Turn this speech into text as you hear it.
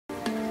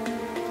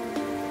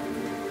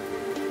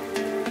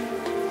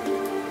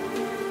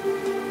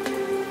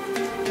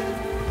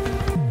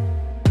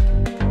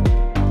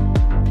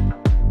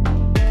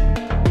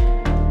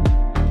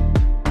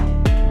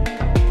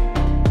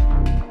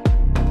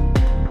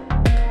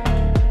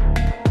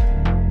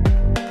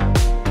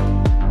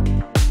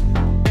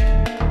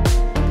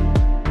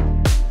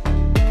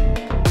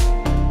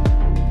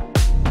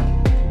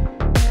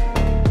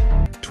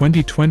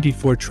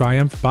2024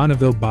 Triumph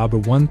Bonneville Bobber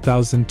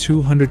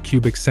 1,200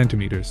 cubic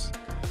centimeters,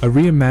 a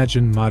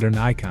reimagined modern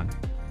icon.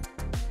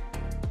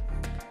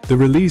 The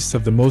release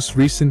of the most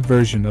recent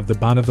version of the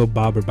Bonneville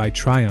Bobber by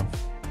Triumph,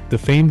 the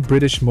famed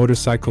British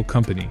motorcycle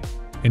company,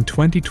 in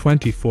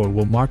 2024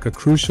 will mark a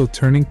crucial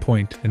turning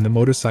point in the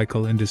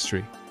motorcycle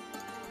industry.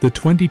 The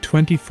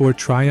 2024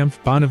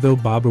 Triumph Bonneville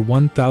Bobber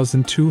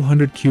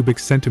 1,200 cubic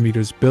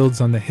centimeters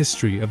builds on the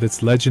history of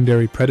its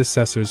legendary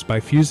predecessors by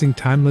fusing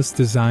timeless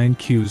design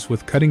cues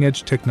with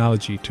cutting-edge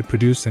technology to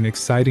produce an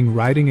exciting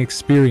riding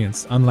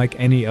experience unlike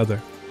any other.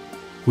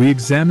 We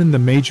examine the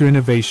major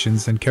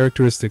innovations and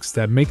characteristics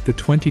that make the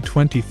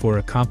 2024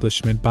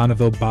 accomplishment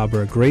Bonneville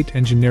Bobber a great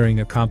engineering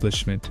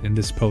accomplishment in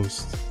this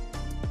post.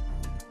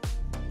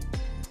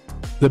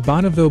 The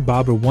Bonneville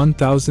Bobber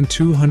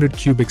 1,200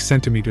 cubic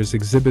centimeters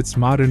exhibits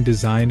modern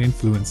design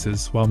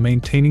influences while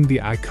maintaining the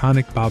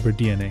iconic Bobber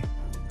DNA.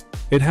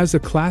 It has a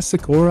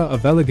classic aura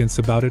of elegance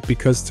about it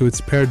because to its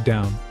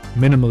pared-down,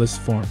 minimalist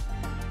form.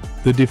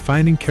 The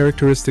defining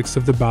characteristics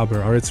of the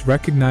Bobber are its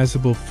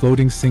recognizable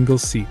floating single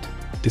seat,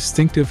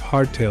 distinctive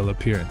hardtail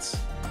appearance,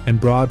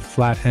 and broad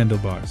flat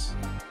handlebars.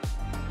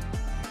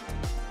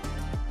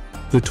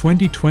 The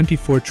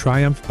 2024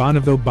 Triumph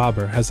Bonneville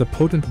Bobber has a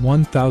potent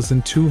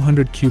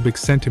 1,200 cubic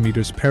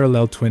centimeters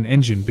parallel twin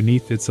engine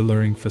beneath its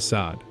alluring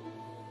facade.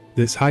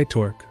 This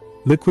high-torque,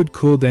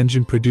 liquid-cooled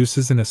engine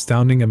produces an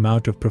astounding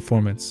amount of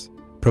performance,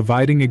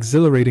 providing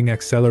exhilarating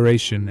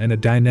acceleration and a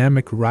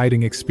dynamic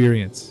riding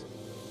experience.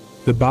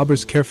 The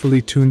Bobber's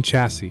carefully tuned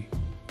chassis,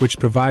 which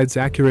provides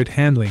accurate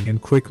handling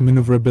and quick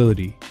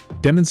maneuverability,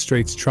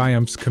 demonstrates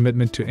Triumph's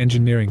commitment to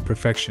engineering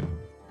perfection.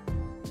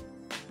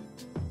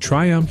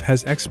 Triumph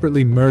has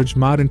expertly merged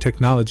modern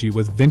technology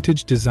with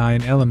vintage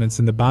design elements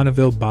in the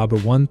Bonneville Bobber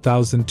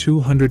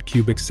 1,200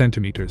 cubic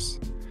centimeters,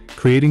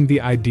 creating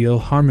the ideal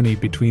harmony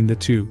between the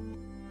two.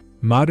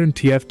 Modern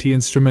TFT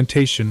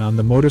instrumentation on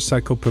the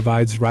motorcycle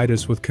provides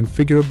riders with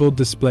configurable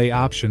display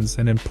options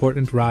and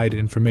important ride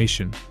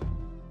information.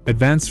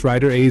 Advanced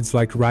rider aids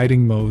like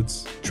riding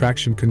modes,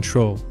 traction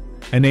control,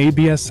 and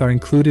ABS are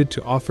included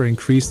to offer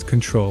increased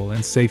control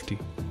and safety.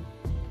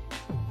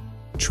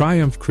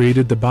 Triumph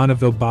created the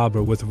Bonneville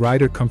Bobber with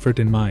rider comfort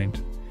in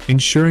mind,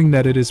 ensuring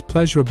that it is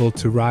pleasurable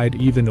to ride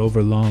even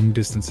over long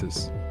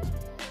distances.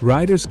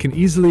 Riders can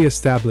easily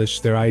establish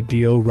their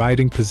ideal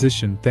riding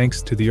position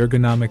thanks to the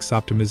ergonomics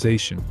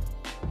optimization.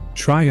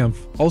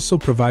 Triumph also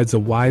provides a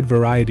wide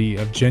variety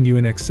of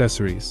genuine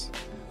accessories,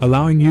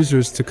 allowing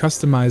users to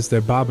customize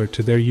their Bobber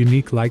to their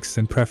unique likes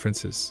and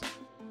preferences.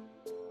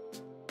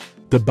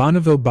 The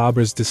Bonneville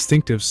Bobber's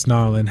distinctive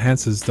snarl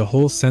enhances the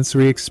whole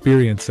sensory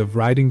experience of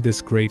riding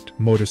this great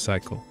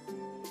motorcycle.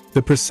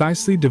 The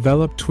precisely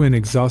developed twin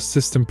exhaust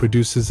system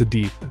produces a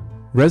deep,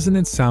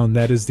 resonant sound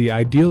that is the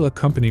ideal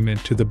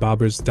accompaniment to the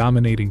Bobber's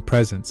dominating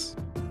presence.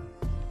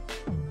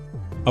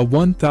 A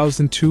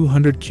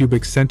 1,200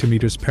 cubic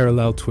centimeters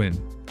parallel twin,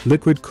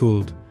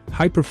 liquid-cooled,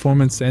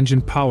 high-performance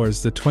engine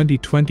powers the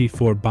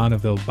 2024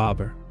 Bonneville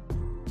Bobber.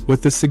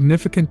 With the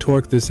significant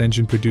torque this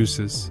engine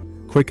produces,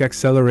 quick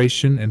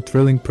acceleration and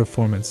thrilling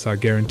performance are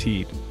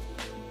guaranteed.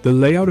 The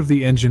layout of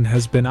the engine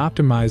has been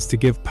optimized to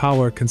give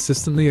power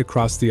consistently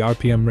across the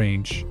RPM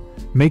range,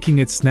 making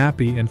it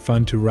snappy and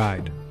fun to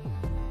ride.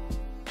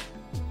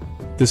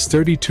 The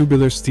sturdy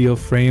tubular steel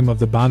frame of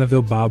the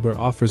Bonneville Bobber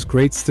offers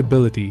great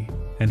stability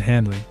and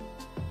handling.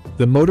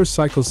 The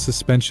motorcycle's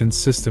suspension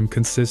system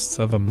consists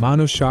of a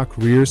monoshock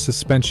rear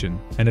suspension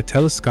and a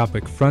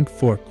telescopic front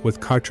fork with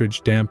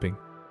cartridge damping.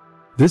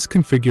 This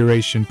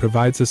configuration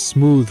provides a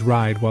smooth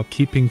ride while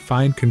keeping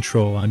fine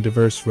control on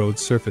diverse road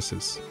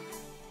surfaces.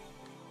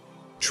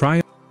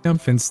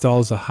 Triumph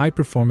installs a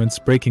high-performance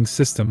braking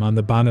system on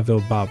the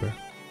Bonneville Bobber.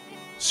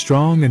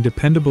 Strong and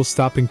dependable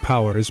stopping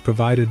power is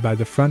provided by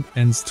the front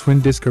end's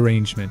twin-disc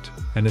arrangement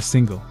and a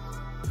single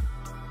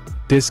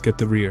disc at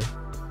the rear.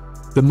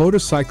 The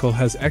motorcycle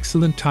has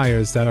excellent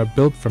tires that are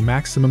built for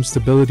maximum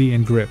stability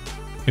and grip,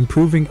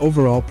 improving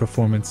overall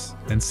performance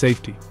and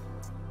safety.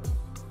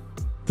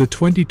 The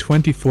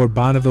 2024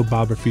 Bonneville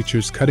Bobber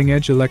features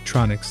cutting-edge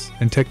electronics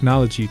and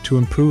technology to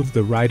improve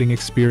the riding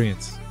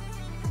experience.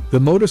 The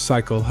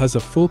motorcycle has a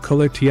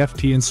full-color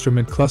TFT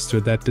instrument cluster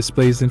that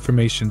displays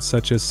information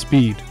such as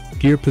speed,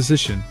 gear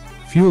position,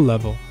 fuel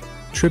level,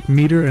 trip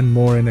meter and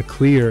more in a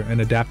clear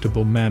and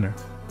adaptable manner.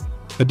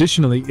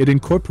 Additionally, it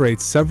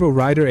incorporates several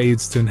rider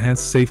aids to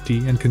enhance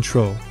safety and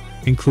control,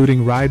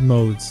 including ride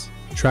modes,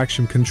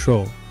 traction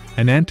control,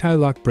 and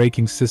anti-lock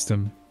braking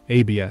system,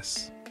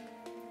 ABS.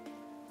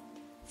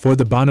 For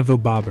the Bonneville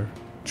Bobber,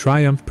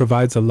 Triumph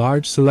provides a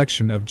large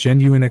selection of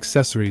genuine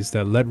accessories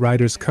that let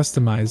riders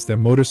customize their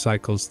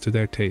motorcycles to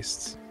their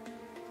tastes.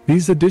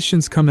 These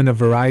additions come in a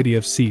variety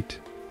of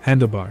seat,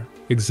 handlebar,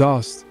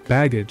 exhaust,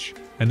 baggage,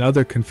 and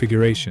other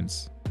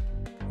configurations.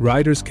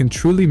 Riders can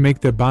truly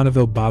make their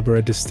Bonneville Bobber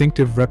a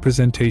distinctive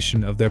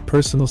representation of their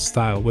personal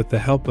style with the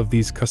help of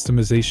these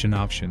customization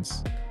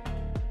options.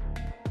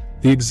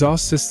 The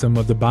exhaust system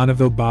of the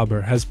Bonneville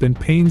Bobber has been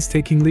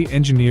painstakingly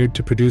engineered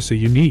to produce a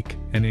unique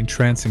and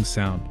entrancing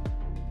sound.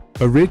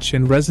 A rich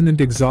and resonant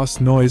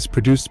exhaust noise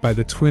produced by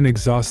the twin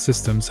exhaust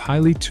system's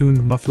highly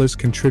tuned mufflers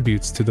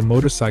contributes to the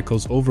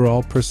motorcycle's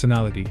overall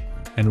personality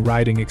and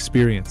riding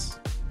experience.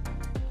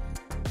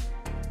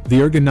 The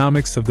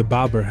ergonomics of the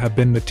Bobber have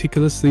been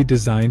meticulously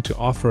designed to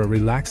offer a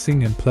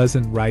relaxing and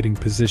pleasant riding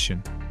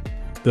position.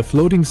 The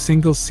floating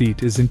single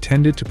seat is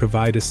intended to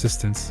provide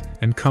assistance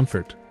and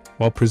comfort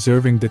while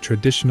preserving the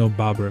traditional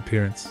Bobber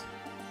appearance.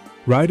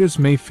 Riders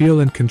may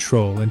feel in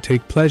control and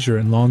take pleasure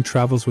in long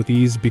travels with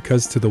ease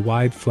because to the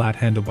wide flat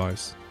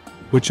handlebars,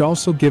 which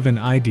also give an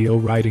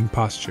ideal riding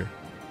posture.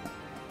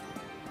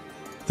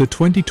 The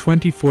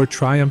 2024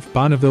 Triumph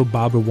Bonneville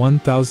Bobber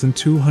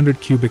 1,200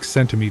 cubic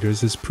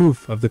centimeters is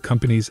proof of the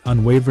company's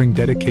unwavering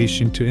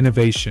dedication to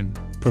innovation,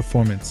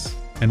 performance,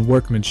 and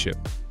workmanship.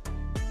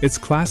 Its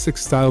classic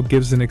style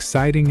gives an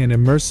exciting and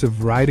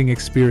immersive riding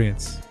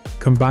experience,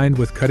 combined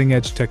with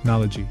cutting-edge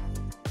technology.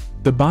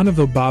 The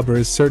Bonneville Bobber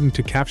is certain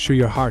to capture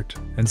your heart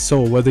and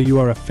soul whether you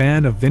are a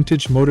fan of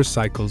vintage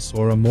motorcycles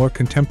or a more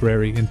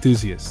contemporary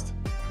enthusiast.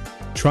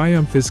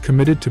 Triumph is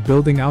committed to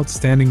building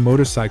outstanding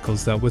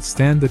motorcycles that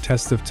withstand the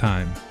test of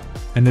time,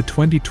 and the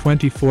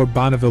 2024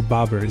 Bonneville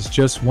Bobber is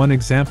just one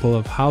example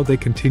of how they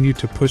continue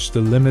to push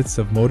the limits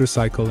of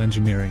motorcycle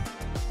engineering.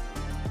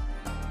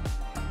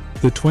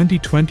 The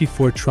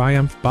 2024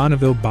 Triumph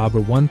Bonneville Bobber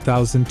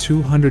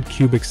 1,200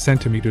 cubic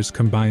centimeters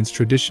combines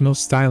traditional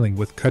styling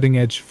with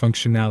cutting-edge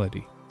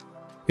functionality.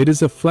 It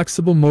is a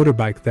flexible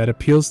motorbike that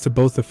appeals to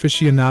both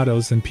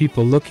aficionados and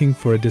people looking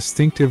for a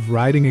distinctive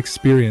riding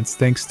experience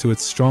thanks to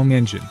its strong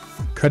engine,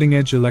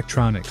 cutting-edge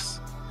electronics,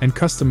 and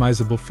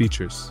customizable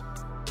features.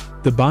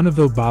 The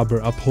Bonneville Bobber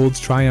upholds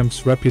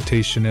Triumph's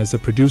reputation as a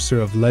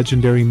producer of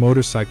legendary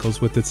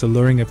motorcycles with its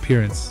alluring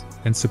appearance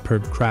and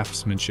superb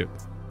craftsmanship.